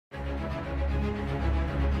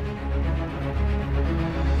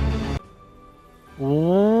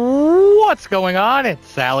What's going on?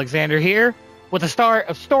 It's Alexander here with a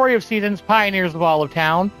story of seasons, Pioneers of Olive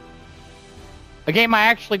Town. A game I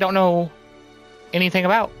actually don't know anything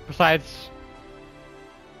about besides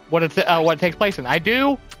what it takes place in. I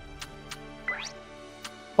do.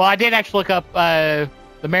 Well, I did actually look up the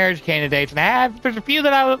marriage candidates, and there's a few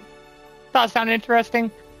that I thought sounded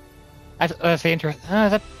interesting. I say interesting.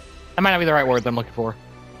 That might not be the right word that I'm looking for.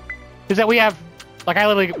 Is that we have, like, I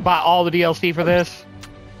literally bought all the DLC for this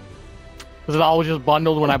because it all was just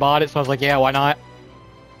bundled when I bought it, so I was like, yeah, why not?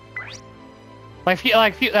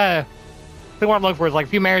 The one I'm looking for is like a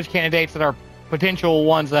few marriage candidates that are potential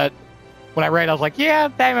ones that, when I read, I was like, yeah,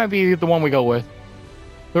 that might be the one we go with.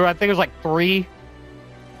 I think it was like 3.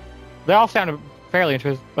 They all sounded fairly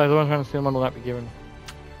interesting, but the ones I'm going to assume will not be given.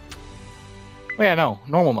 Oh yeah, no,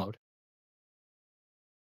 normal mode.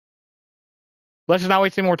 Let's just not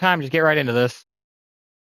waste any more time. Just get right into this.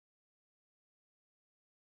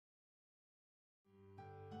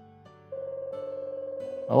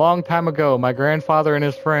 A long time ago, my grandfather and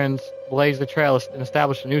his friends blazed a trail and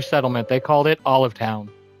established a new settlement. They called it Olive Town.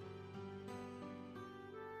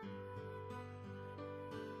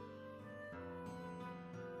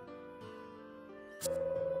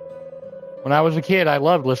 When I was a kid, I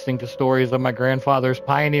loved listening to stories of my grandfather's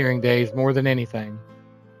pioneering days more than anything.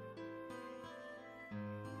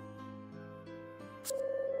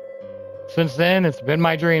 Since then, it's been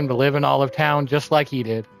my dream to live in Olive Town just like he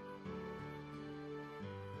did.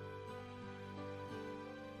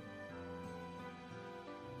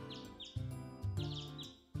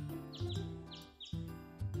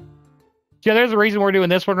 Yeah, there's a reason we're doing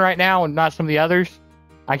this one right now and not some of the others.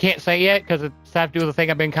 I can't say yet because it's have to do with the thing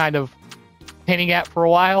I've been kind of hinting at for a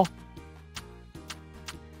while.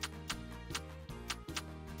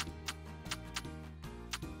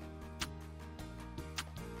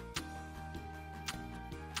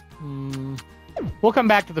 We'll come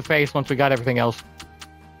back to the face once we got everything else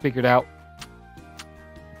figured out.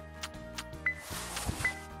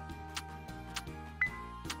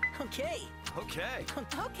 Okay. Okay.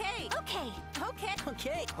 Okay. Okay. Okay.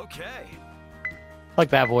 Okay. Okay. Like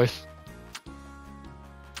that voice.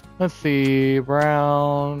 Let's see,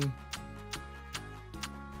 Brown.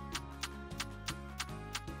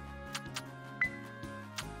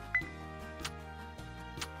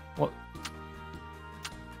 What?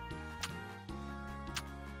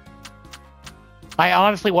 I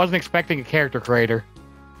honestly wasn't expecting a character creator.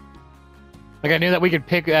 Like, I knew that we could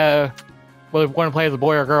pick whether we want to play as a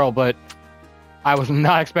boy or girl, but I was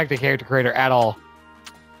not expecting a character creator at all.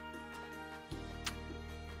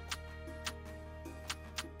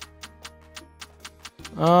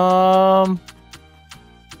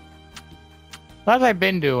 As I've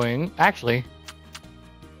been doing, actually.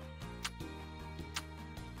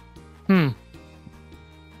 Well,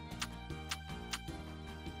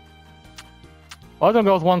 I'm gonna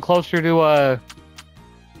go with one closer to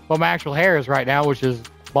what my actual hair is right now, which is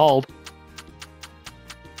bald.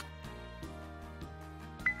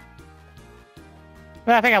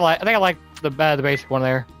 But I think I like the basic one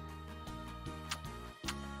there.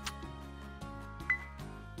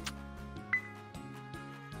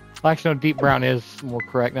 Actually, no, deep brown is more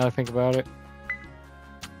correct now that I think about it.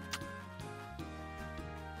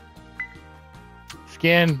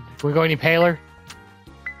 Skin, can we go any paler?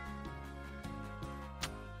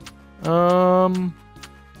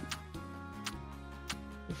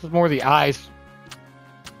 This is more the eyes.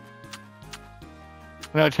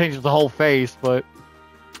 I know it changes the whole face, but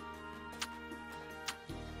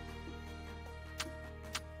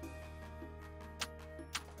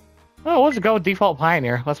oh, let's go with default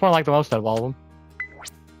Pioneer. That's one I like the most out of all of them.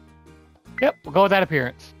 Yep, we'll go with that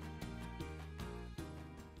appearance.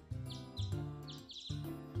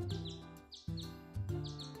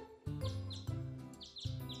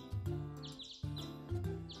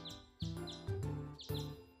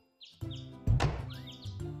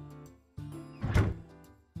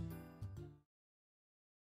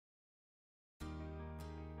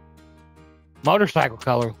 Motorcycle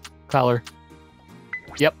color.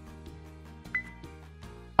 Yep.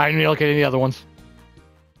 I didn't even look at any other ones.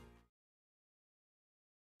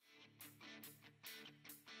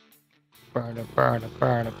 Burn it.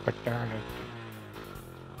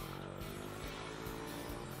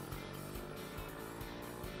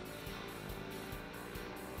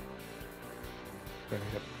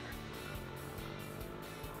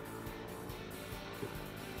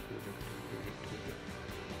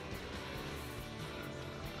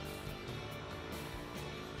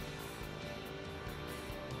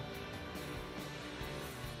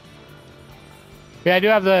 Yeah, I do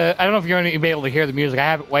have the... I don't know if you're going to be able to hear the music. I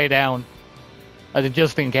have it way down.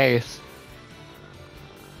 just in case.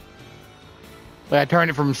 Like I turned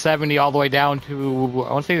it from 70 all the way down to,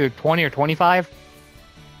 I want to say either 20 or 25.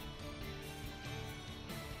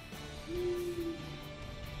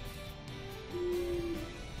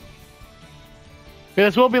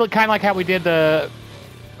 This will be kind of like how we did the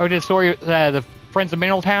story, the Friends of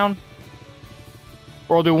Mineral-Town.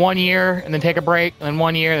 Where we'll do 1 year and then take a break, and then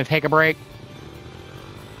 1 year and then take a break.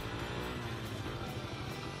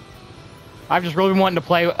 I've just really been wanting to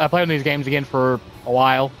play with these games again for a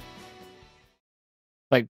while.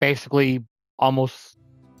 Like basically almost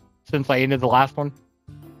since I ended the last one.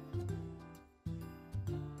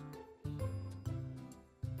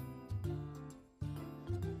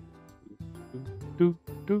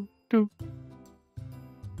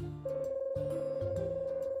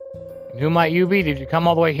 And who might you be? Did you come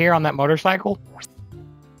all the way here on that motorcycle?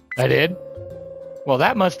 I did. Well,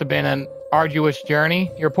 that must have been an arduous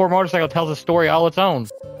journey. Your poor motorcycle tells a story all its own.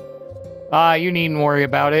 You needn't worry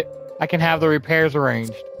about it. I can have the repairs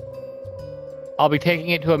arranged. I'll be taking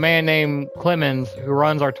it to a man named Clemens who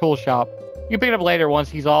runs our tool shop. You pick it up later once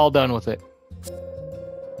he's all done with it.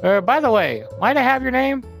 By the way, might I have your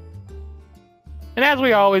name? And as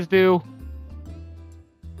we always do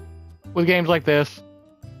with games like this,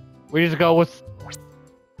 we just go with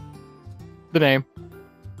the name.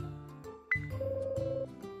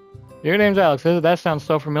 Your name's Alex. That sounds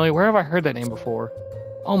so familiar. Where have I heard that name before?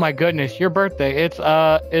 Oh my goodness, your birthday. It's,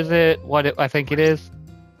 is it what I think it is?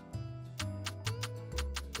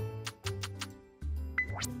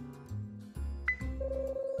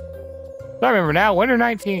 I remember now, winter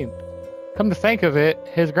 19th. Come to think of it,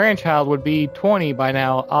 his grandchild would be 20 by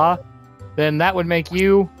now. Then that would make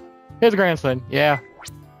you his grandson. Yeah.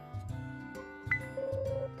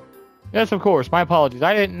 Yes, of course. My apologies.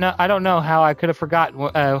 I don't know how I could have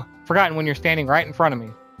forgotten when you're standing right in front of me.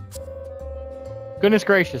 Goodness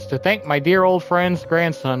gracious, to think my dear old friend's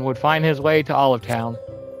grandson would find his way to Olive Town.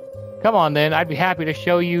 Come on then, I'd be happy to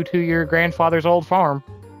show you to your grandfather's old farm.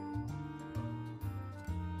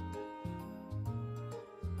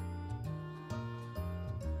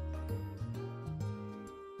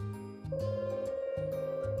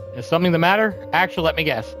 Is something the matter? Actually, let me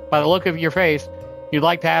guess. By the look of your face, you'd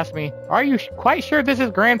like to ask me, are you quite sure this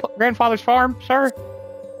is grandfather's farm, sir?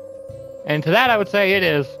 And to that I would say it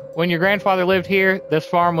is. When your grandfather lived here, this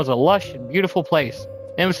farm was a lush and beautiful place.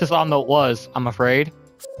 Emphasis on the was, I'm afraid.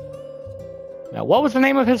 Now, what was the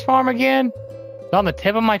name of his farm again? It's on the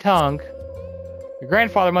tip of my tongue. Your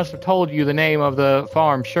grandfather must have told you the name of the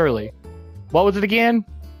farm, surely. What was it again?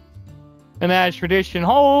 And as tradition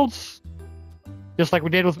holds, just like we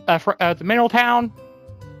did with the Mineral-Town.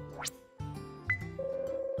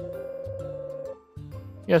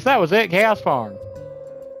 Yes, that was it, Chaos Farm.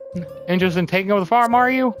 Interested in taking over the farm,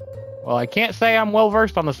 are you? Well, I can't say I'm well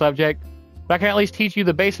versed on the subject, but I can at least teach you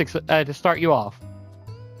the basics to start you off.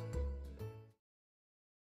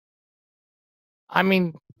 I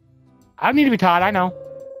mean, I need to be taught, I know.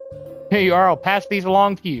 Here you are, I'll pass these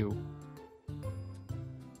along to you.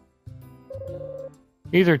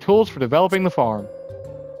 These are tools for developing the farm.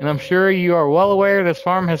 And I'm sure you are well aware this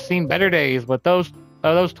farm has seen better days, but those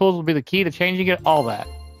tools will be the key to changing it, all that.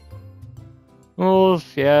 Tools,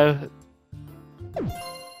 yeah.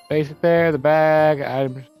 Basic there, the bag,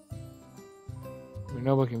 items. Your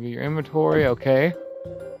notebook can view your inventory, okay.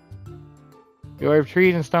 You have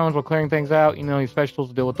trees and stones while clearing things out. You know your special tools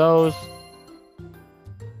to deal with those.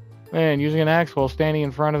 And using an axe while standing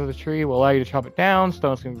in front of the tree will allow you to chop it down.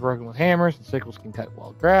 Stones can be broken with hammers, and sickles can cut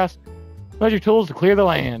wild grass. Those are your tools to clear the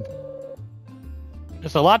land.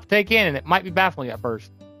 It's a lot to take in, and it might be baffling at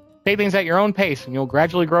first. Take things at your own pace, and you'll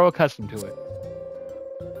gradually grow accustomed to it.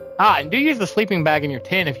 And do use the sleeping bag in your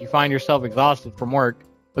tent if you find yourself exhausted from work.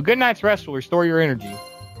 A good night's rest will restore your energy.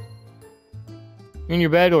 In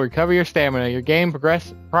your bed will recover your stamina. Your game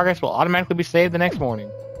progress will automatically be saved the next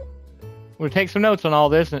morning. We'll take some notes on all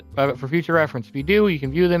this for future reference. If you do, you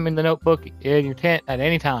can view them in the notebook in your tent at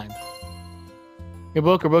any time. Your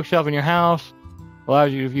book or bookshelf in your house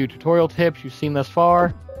allows you to view tutorial tips you've seen thus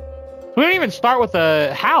far. So we didn't even start with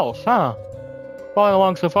a house, huh? Following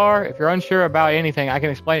along so far, if you're unsure about anything, I can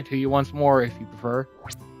explain it to you once more if you prefer.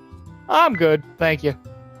 I'm good, thank you.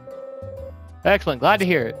 Excellent, glad to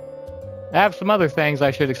hear it. I have some other things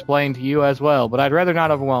I should explain to you as well, but I'd rather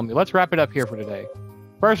not overwhelm you. Let's wrap it up here for today.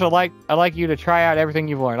 First, I'd like you to try out everything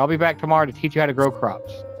you've learned. I'll be back tomorrow to teach you how to grow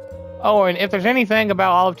crops. Oh, and if there's anything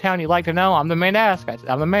about Olive Town you'd like to know, I'm the man to ask.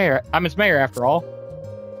 I'm the mayor. I'm its mayor, after all.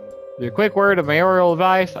 With a quick word of mayoral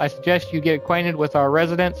advice, I suggest you get acquainted with our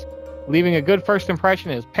residents. Leaving a good first impression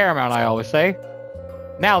is paramount, I always say.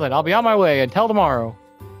 Now then, I'll be on my way. Until tomorrow.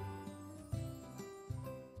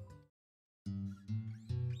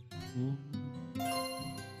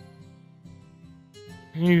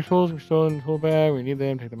 Use tools, we're still in the tool bag. We need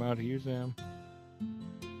them, take them out to use them.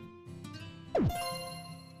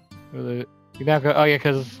 You now go, oh yeah,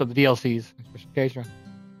 because of the DLCs. Specification.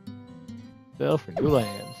 Sell for new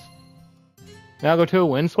lands. Now go to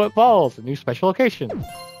Windswept Falls, a new special location.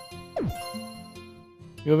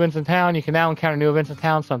 New events in town. You can now encounter new events in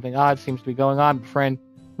town. Something odd seems to be going on. Befriend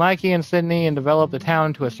Mikey and Sydney and develop the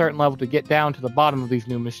town to a certain level to get down to the bottom of these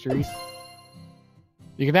new mysteries.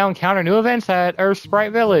 You can now encounter new events at Earth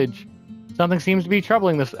Sprite Village. Something seems to be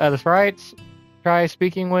troubling the sprites. Try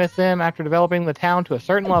speaking with them after developing the town to a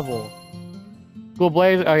certain level. Cool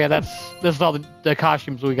Blaze. Oh yeah, this is all the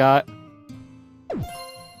costumes we got.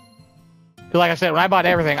 Like I said, when I bought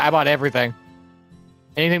everything, I bought everything.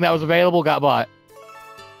 Anything that was available got bought.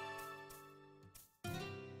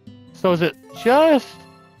 So is it just...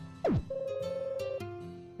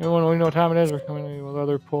 Everyone, we know what time it is. We're coming in with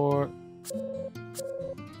other port.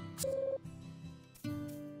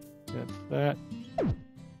 That's that. I'm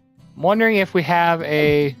wondering if we have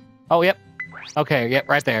a... Oh, yep. Okay, yep,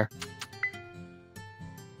 right there.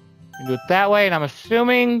 We do it that way, and I'm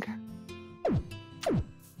assuming...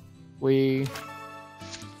 We...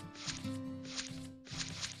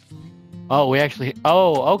 Oh, we actually...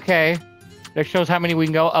 Oh, okay. That shows how many we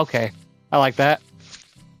can go. Okay. I like that.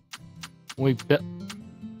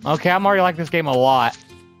 Okay, I'm already liking this game a lot.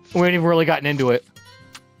 We haven't even really gotten into it.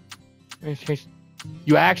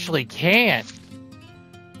 You actually can.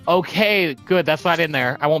 Okay, good. That's not in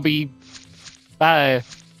there. I won't be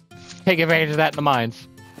taking advantage of that in the mines.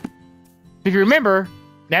 If you remember,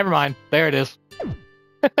 never mind. There it is.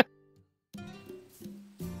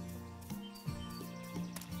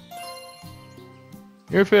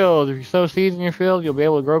 Your field. If you sow seeds in your field, you'll be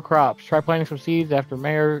able to grow crops. Try planting some seeds after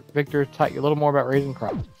Mayor Victor taught you a little more about raising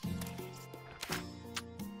crops.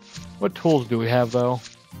 What tools do we have, though?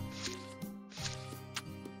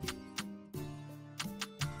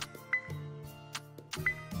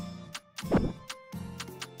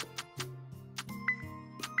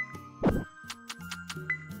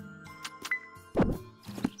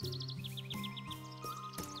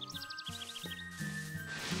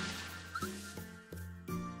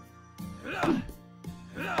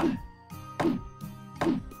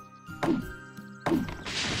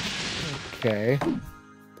 Okay.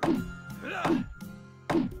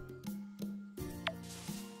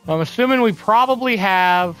 I'm assuming we probably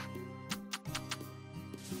have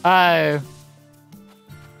like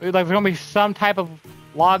there's gonna be some type of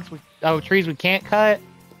logs trees we can't cut.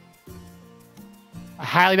 I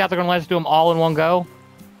highly doubt they're gonna let us do them all in one go.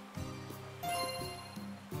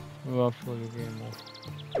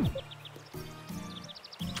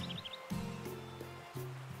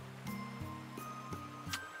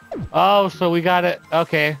 Oh, so we got it.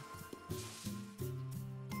 Okay.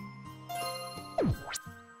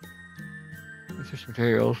 Research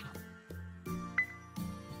materials.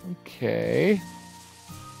 Okay.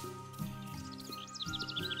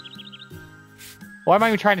 Why am I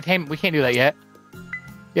even trying to tame it? We can't do that yet.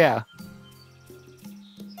 Yeah.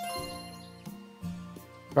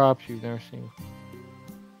 Crops you've never seen.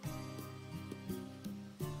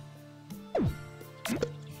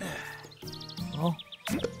 Oh.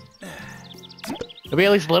 There'll be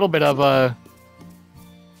at least a little bit of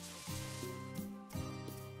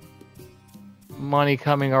money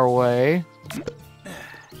coming our way.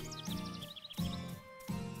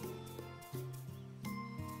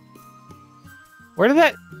 Where did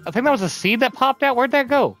that... I think that was a seed that popped out. Where'd that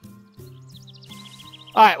go?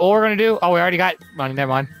 Alright, what we're gonna do... Oh, we already got money. Never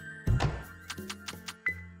mind.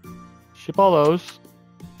 Ship all those.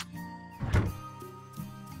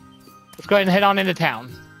 Let's go ahead and head on into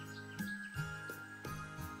town.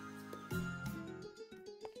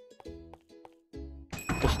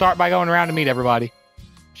 We'll start by going around to meet everybody.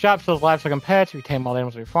 Shop sells livestock and pets. If you tame all the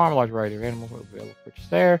animals on your farm, a large variety of animals will be able to purchase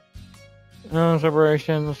there.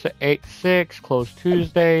 Operations 8 to 6, closed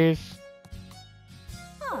Tuesdays.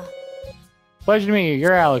 Huh. Pleasure to meet you.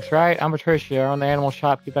 You're Alex, right? I'm Patricia. I own the animal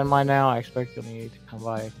shop. Keep that in mind now. I expect you'll need to come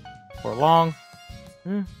by for long.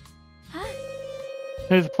 Huh?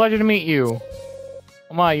 It's a pleasure to meet you.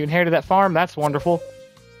 Oh my, you inherited that farm? That's wonderful.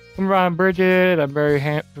 I'm Bridget. I'm very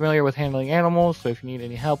familiar with handling animals, so if you need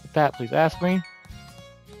any help with that, please ask me.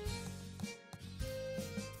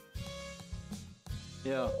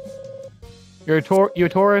 Yeah. You a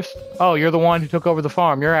tourist? Oh, you're the one who took over the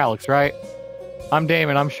farm. You're Alex, right? I'm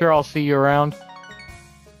Damon. I'm sure I'll see you around.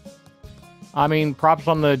 I mean, props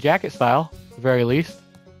on the jacket style, at the very least.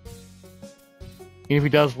 Even if he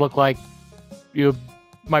does look like you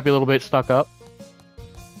might be a little bit stuck up.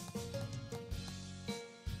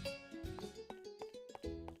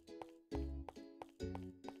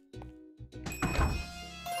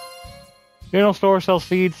 General store sells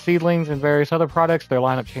seeds, seedlings, and various other products. Their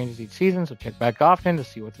lineup changes each season, so check back often to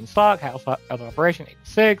see what's in stock. House operation 8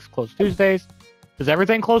 to 6, closed Tuesdays. Does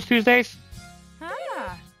everything close Tuesdays?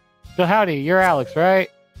 Ah. So howdy, you're Alex, right?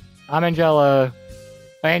 I'm Angela.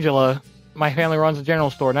 My family runs a general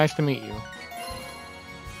store. Nice to meet you.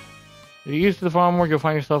 If you're used to the farm work, you'll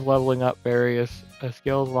find yourself leveling up various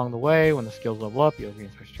skills along the way. When the skills level up, you'll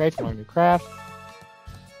gain special traits and learn new crafts.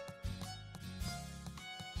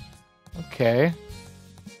 Okay.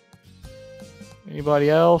 Anybody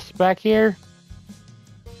else back here?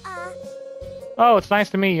 Oh, it's nice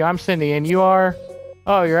to meet you. I'm Cindy, and you are?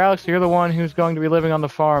 Oh, you're Alex. You're the one who's going to be living on the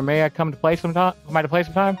farm. May I come to play sometime? Am I to play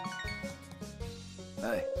sometime?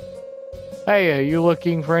 Hey. Hey, are you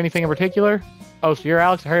looking for anything in particular? Oh, so you're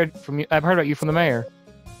Alex. I've heard about you from the mayor.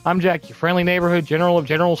 I'm Jack, your friendly neighborhood general of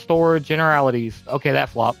general store generalities. Okay, that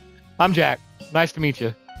flopped. I'm Jack. Nice to meet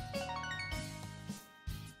you.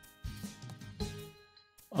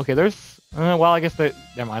 Okay, there's... well, I guess that...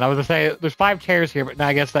 Never mind. I was going to say, there's 5 chairs here, but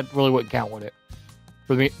I guess that really wouldn't count, would it?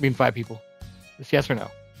 For being 5 people. Just yes or no?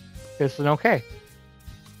 It's an okay.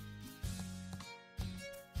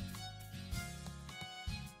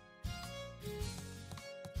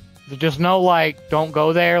 There's just no, like, don't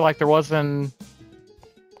go there like there was in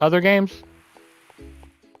other games?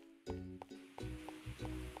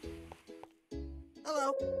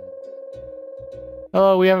 Hello.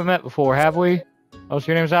 Hello, we haven't met before, have we? Oh, so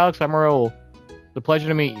your name's Alex? I'm Raul. It's a pleasure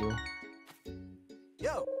to meet you.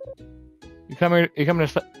 Yo. You come here to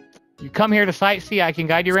sightsee. I can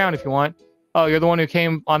guide you around if you want. Oh, you're the one who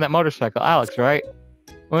came on that motorcycle, Alex, right?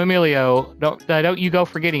 Well, Emilio, don't you go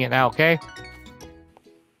forgetting it now, okay?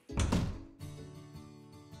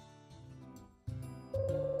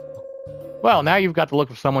 Well, now you've got the look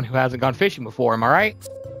of someone who hasn't gone fishing before, am I right?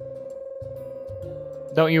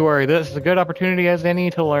 Don't you worry, this is a good opportunity as any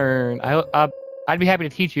to learn. I'd be happy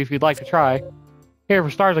to teach you if you'd like to try. Here, for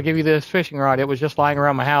starters, I'll give you this fishing rod. It was just lying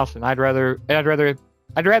around my house, and I'd rather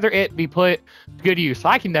it be put to good use.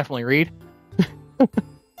 I can definitely read. You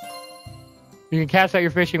can cast out your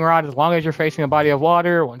fishing rod as long as you're facing a body of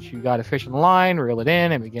water. Once you got a fish in the line, reel it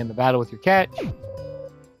in and begin the battle with your catch.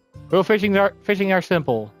 Fishing are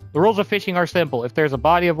simple. The rules of fishing are simple. If there's a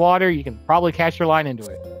body of water, you can probably cast your line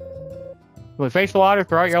into it. When you face the water,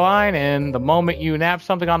 throw out your line, and the moment you nab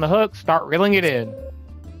something on the hook, start reeling it in.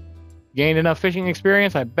 Gained enough fishing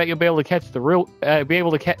experience, I bet you'll be able to catch the real. Let me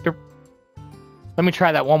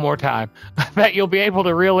try that one more time. I bet you'll be able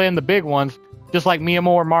to reel in the big ones, just like Mia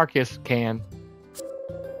or Marcus can.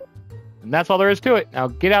 And that's all there is to it. Now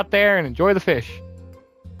get out there and enjoy the fish.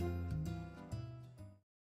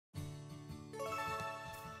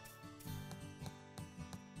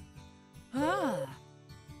 Ah.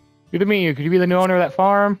 Good to meet you. Could you be the new owner of that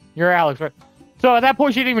farm? You're Alex, right? So at that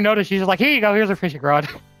point, she didn't even notice. She's just like, here you go. Here's a fishing rod.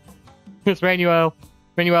 It's Manuela.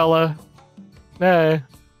 And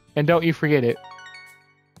don't you forget it.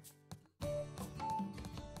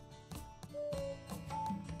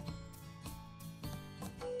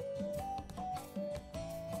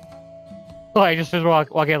 Oh, I just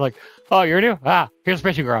walk in like, oh, you're new? Ah, here's a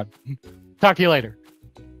fishing rod. Talk to you later.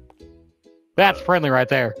 That's friendly right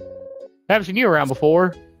there. I haven't seen you around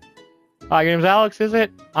before. Your name's Alex, is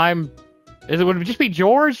it? Would it just be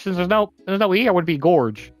George? Since there's no E, or would it be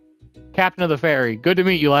Gorge? Captain of the ferry. Good to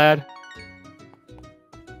meet you, lad.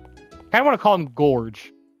 Kinda want to call him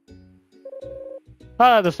Gorge.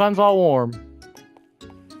 The sun's all warm.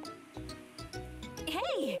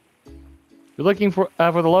 Hey. You're looking for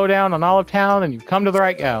the lowdown on Olive Town, and you've come to the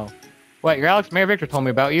right gal. Wait, you're Alex? Mayor Victor told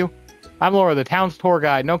me about you. I'm Laura, the town's tour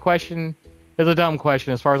guide. No question is a dumb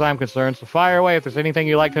question as far as I'm concerned, so fire away if there's anything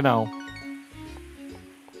you'd like to know.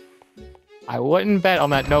 I wouldn't bet on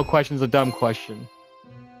that no question's a dumb question.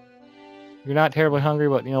 You're not terribly hungry,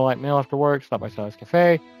 but you know, like meal after work, stop by Sally's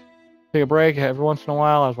Cafe. Take a break every once in a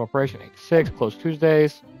while. Hours of operation 8 to 6, closed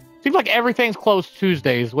Tuesdays. Seems like everything's closed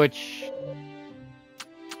Tuesdays, which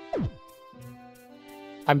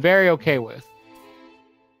I'm very okay with.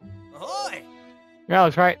 Ahoy! You're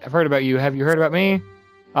Alex, right? I've heard about you. Have you heard about me?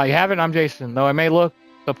 You haven't? I'm Jason. Though I may look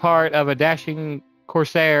the part of a dashing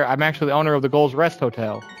corsair, I'm actually the owner of the Gold's Rest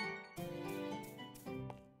Hotel.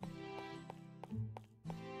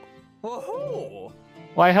 Whoa!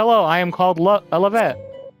 Why, hello. I am called Lavette.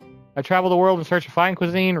 I travel the world in search of fine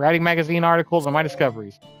cuisine, writing magazine articles, and my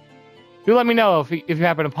discoveries. Do let me know if you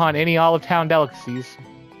happen upon any Olive Town delicacies.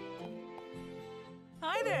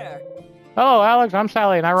 Hi there! Hello, Alex. I'm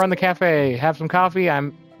Sally, and I run the cafe. Have some coffee. I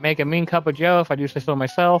make a mean cup of joe, if I do say so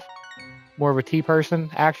myself. More of a tea person,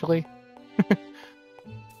 actually.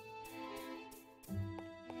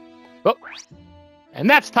 Oh. And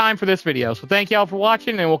that's time for this video. So thank y'all for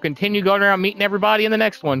watching, and we'll continue going around meeting everybody in the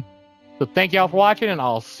next one. So thank y'all for watching, and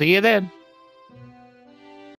I'll see you then.